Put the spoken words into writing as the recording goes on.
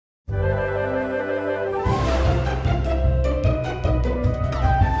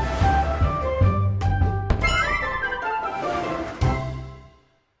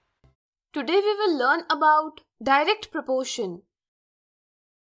Today we will learn about direct proportion.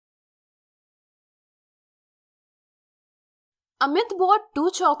 Amit bought 2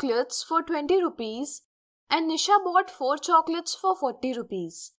 chocolates for 20 rupees and Nisha bought 4 chocolates for 40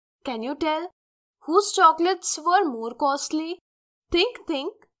 rupees. Can you tell whose chocolates were more costly? Think.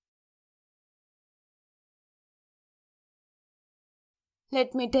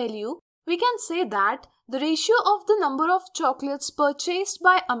 Let me tell you, we can say that the ratio of the number of chocolates purchased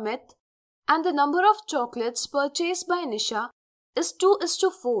by Amit and the number of chocolates purchased by Nisha is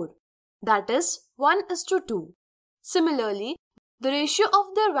 2:4. That is 1:2. Similarly, the ratio of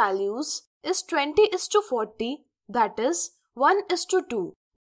their values is 20:40. That is 1:2.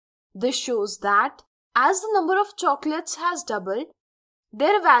 This shows that as the number of chocolates has doubled,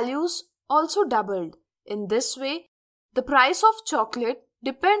 their values also doubled. In this way, the price of chocolate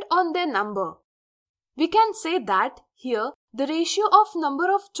depends on their number. We can say that here the ratio of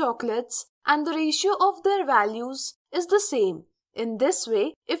number of chocolates and the ratio of their values is the same. In this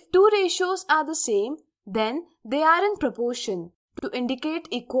way, if two ratios are the same, then they are in proportion. To indicate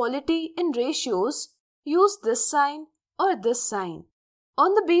equality in ratios, use this sign or this sign.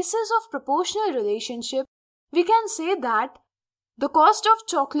 On the basis of proportional relationship, we can say that the cost of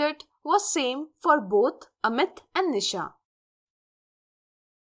chocolate was same for both Amit and Nisha.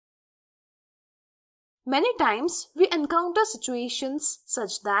 Many times we encounter situations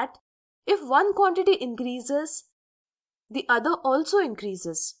such that if one quantity increases, the other also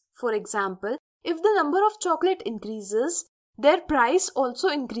increases. For example, if the number of chocolate increases, their price also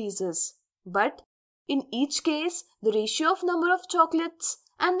increases. But in each case, the ratio of number of chocolates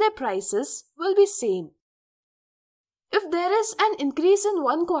and their prices will be same. If there is an increase in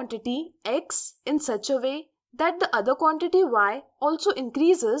one quantity X in such a way that the other quantity Y also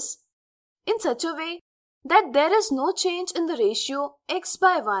increases in such a way that there is no change in the ratio X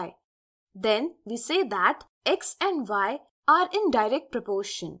by Y, then we say that X and Y are in direct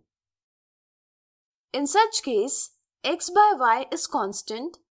proportion. In such case, X by Y is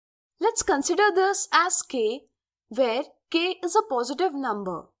constant. Let's consider this as K, where K is a positive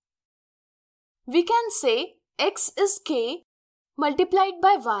number. We can say X is K multiplied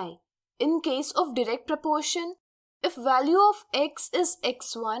by Y. In case of direct proportion, if value of X is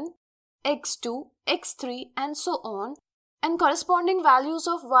X1, X2, X3 and so on, and corresponding values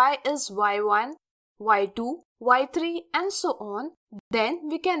of Y is Y1, Y2, Y3 and so on, then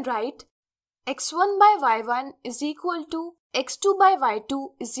we can write X1 by Y1 is equal to X2 by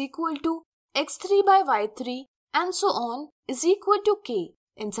Y2 is equal to X3 by Y3 and so on is equal to K.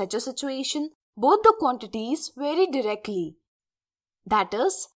 In such a situation, both the quantities vary directly. That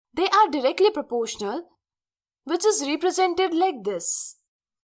is, they are directly proportional, which is represented like this.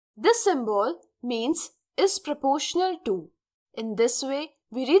 This symbol means is proportional to. In this way,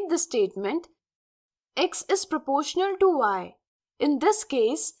 we read the statement X is proportional to Y. In this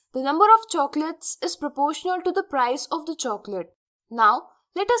case, the number of chocolates is proportional to the price of the chocolate. Now,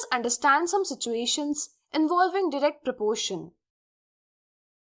 let us understand some situations involving direct proportion.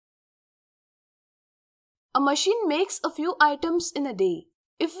 A machine makes a few items in a day.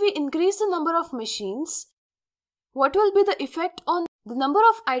 If we increase the number of machines, what will be the effect on the number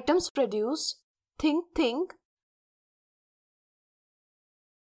of items produced? Think.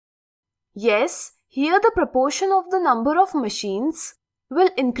 Yes, here the proportion of the number of machines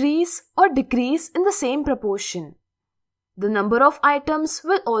will increase or decrease in the same proportion. The number of items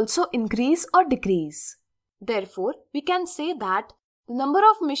will also increase or decrease. Therefore, we can say that the number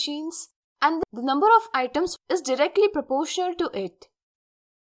of machines and the number of items is directly proportional to it.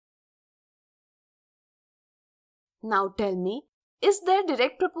 Now tell me, is there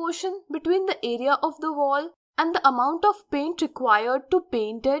direct proportion between the area of the wall and the amount of paint required to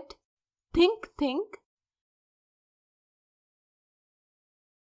paint it? Think.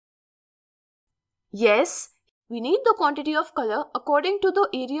 Yes, we need the quantity of color according to the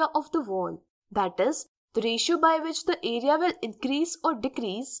area of the wall. That is, the ratio by which the area will increase or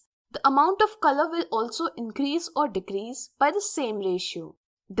decrease, the amount of color will also increase or decrease by the same ratio.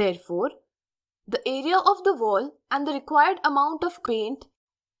 Therefore, the area of the wall and the required amount of paint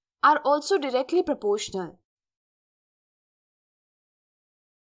are also directly proportional.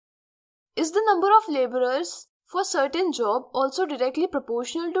 Is the number of laborers for certain job also directly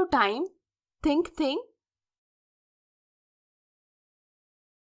proportional to time? Think.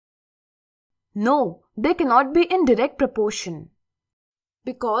 No, they cannot be in direct proportion.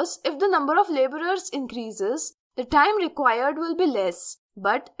 Because if the number of laborers increases, the time required will be less.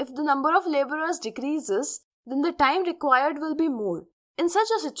 But if the number of laborers decreases, then the time required will be more. In such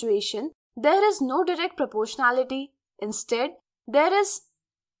a situation, there is no direct proportionality. Instead, there is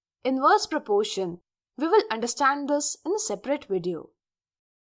inverse proportion. We will understand this in a separate video.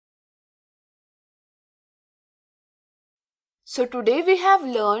 So today we have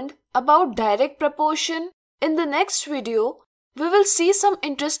learned about direct proportion. In the next video, we will see some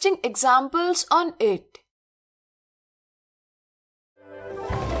interesting examples on it.